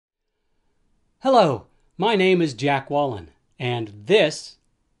Hello, my name is Jack Wallen, and this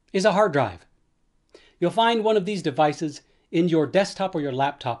is a hard drive. You'll find one of these devices in your desktop or your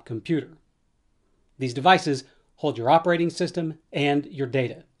laptop computer. These devices hold your operating system and your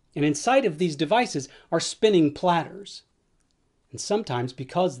data. And inside of these devices are spinning platters. And sometimes,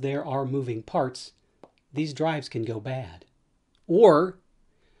 because there are moving parts, these drives can go bad. Or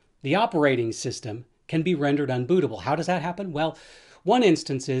the operating system can be rendered unbootable. How does that happen? Well, one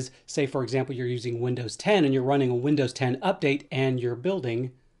instance is, say for example, you're using Windows 10 and you're running a Windows 10 update and your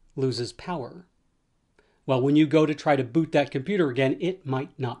building loses power. Well, when you go to try to boot that computer again, it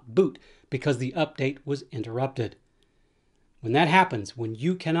might not boot because the update was interrupted. When that happens, when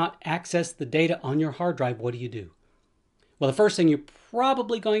you cannot access the data on your hard drive, what do? Well, the first thing you're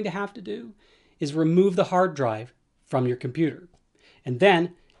probably going to have to do is remove the hard drive from your computer. And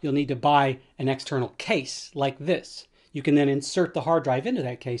then you'll need to buy an external case like this. You can then insert the hard drive into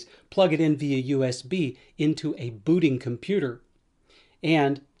that case, plug it in via USB into a booting computer.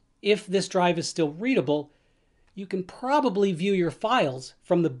 And if this drive is still readable, you can probably view your files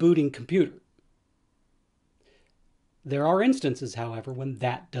from the booting computer. There are instances, however, when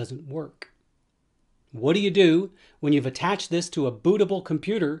that doesn't work. What do you do when you've attached this to a bootable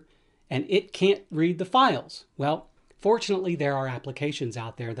computer and it can't read the files? Well, fortunately, there are applications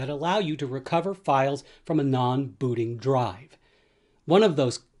out there that allow you to recover files from a non-booting drive. One of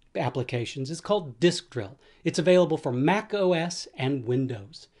those applications is called Disk Drill. It's available for Mac OS and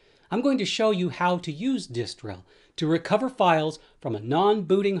Windows. I'm going to show you how to use Disk Drill to recover files from a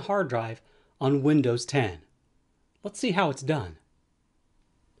non-booting hard drive on Windows 10. Let's see how it's done.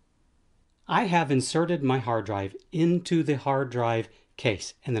 I have inserted my hard drive into the hard drive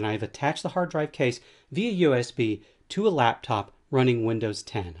case, and then I've attached the hard drive case via USB to a laptop running Windows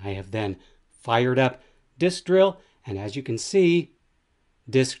 10. I have then fired up Disk Drill, and as you can see,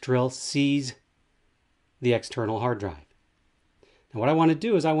 Disk Drill sees the external hard drive. Now what I want to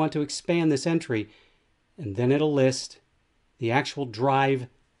do is I want to expand this entry, and then it'll list the actual drive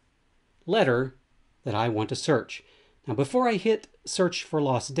letter that I want to search. Now before I hit search for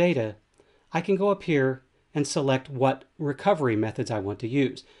lost data, I can go up here and select what recovery methods I want to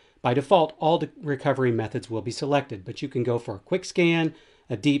use. By default, all the recovery methods will be selected, but you can go for a quick scan,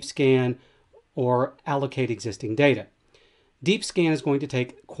 a deep scan, or allocate existing data. Deep scan is going to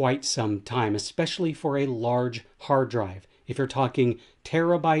take quite some time, especially for a large hard drive. If you're talking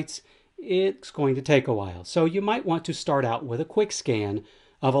terabytes, it's going to take a while. So you might want to start out with a quick scan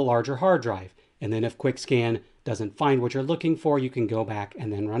of a larger hard drive. And then if quick scan doesn't find what you're looking for, you can go back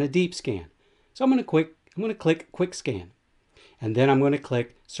and then run a deep scan. So I'm going to click quick scan. And then I'm going to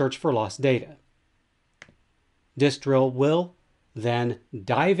click search for lost data. Disk Drill will then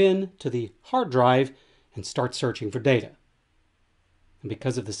dive in to the hard drive and start searching for data. And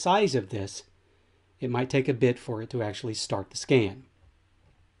because of the size of this, it might take a bit for it to actually start the scan.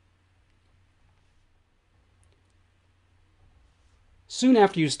 Soon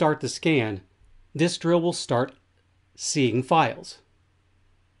after you start the scan, Disk Drill will start seeing files.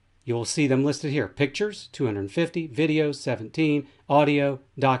 You will see them listed here: pictures, 250, videos, 17, audio,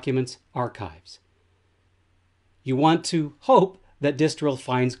 documents, archives. You want to hope that Disk Drill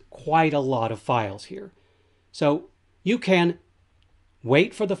finds quite a lot of files here. So you can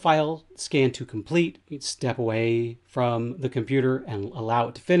wait for the file scan to complete, you can step away from the computer and allow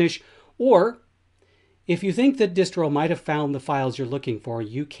it to finish, or if you think that Disk Drill might have found the files you're looking for,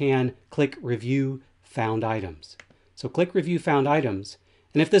 you can click Review Found Items. So click Review Found Items.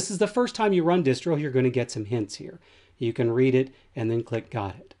 And if this is the first time you run Disk Drill, you're going to get some hints here. You can read it and then click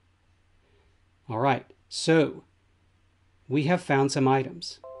Got It. All right, so we have found some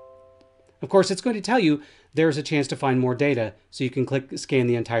items. Of course, it's going to tell you there's a chance to find more data, so you can click Scan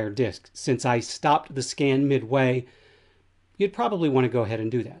the entire disk. Since I stopped the scan midway, you'd probably want to go ahead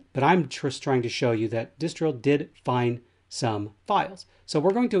and do that. But I'm just trying to show you that Disk Drill did find some files. So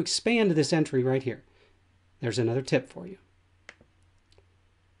we're going to expand this entry right here. There's another tip for you.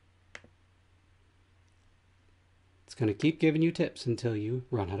 It's going to keep giving you tips until you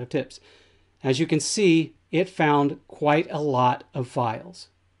run out of tips. As you can see, it found quite a lot of files.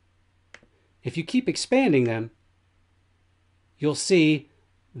 If you keep expanding them, you'll see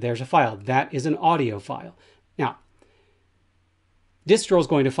there's a file. That is an audio file. Now, Disk Drill is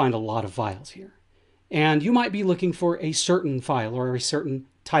going to find a lot of files here. And you might be looking for a certain file or a certain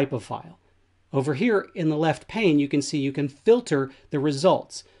type of file. Over here in the left pane, you can see you can filter the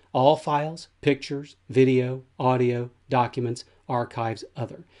results. All files, pictures, video, audio, documents, archives,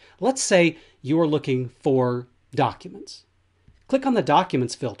 other. Let's say you're looking for documents. Click on the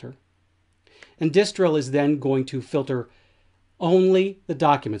Documents filter, and Disk Drill is then going to filter only the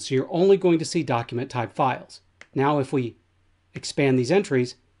documents. So you're only going to see document type files. Now if we expand these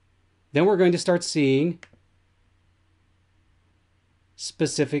entries, then we're going to start seeing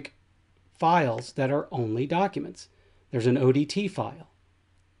specific files that are only documents. There's an ODT file.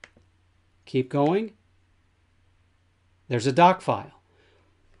 Keep going. There's a doc file.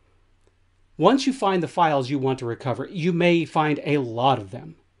 Once you find the files you want to recover, you may find a lot of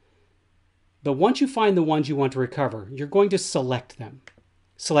them. But once you find the ones you want to recover, you're going to select them.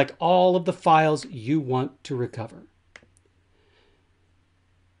 Select all of the files you want to recover.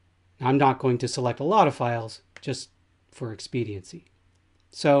 I'm not going to select a lot of files just for expediency.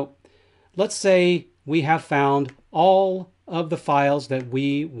 So let's say we have found all of the files that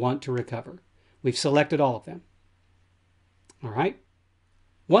we want to recover. We've selected all of them. All right.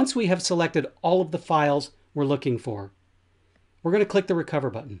 Once we have selected all of the files we're looking for, we're going to click the Recover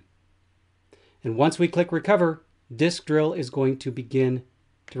button. And once we click Recover, Disk Drill is going to begin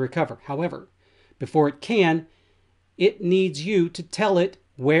to recover. However, before it can, it needs you to tell it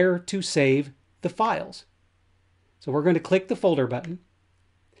where to save the files. So we're going to click the Folder button,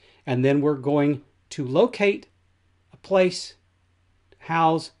 and then we're going to locate a place to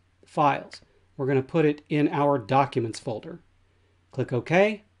house files. We're going to put it in our Documents folder. Click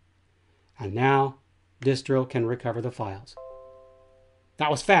OK, and now Disk Drill can recover the files.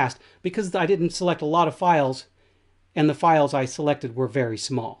 That was fast because I didn't select a lot of files, and the files I selected were very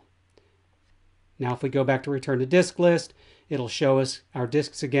small. Now if we go back to Return to Disk List, it'll show us our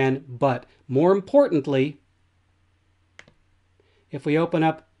disks again, but more importantly, if we open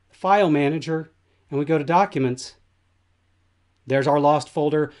up File Manager and we go to Documents, there's our lost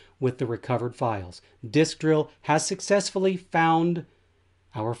folder with the recovered files. Disk Drill has successfully found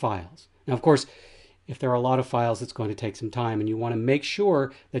our files. Now, of course, if there are a lot of files, it's going to take some time, and you want to make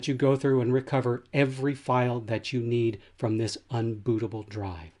sure that you go through and recover every file that you need from this unbootable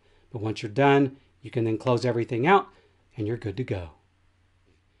drive. But once you're done, you can then close everything out, and you're good to go.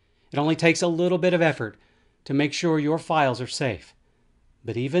 It only takes a little bit of effort to make sure your files are safe.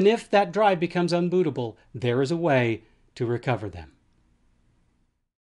 But even if that drive becomes unbootable, there is a way to recover them.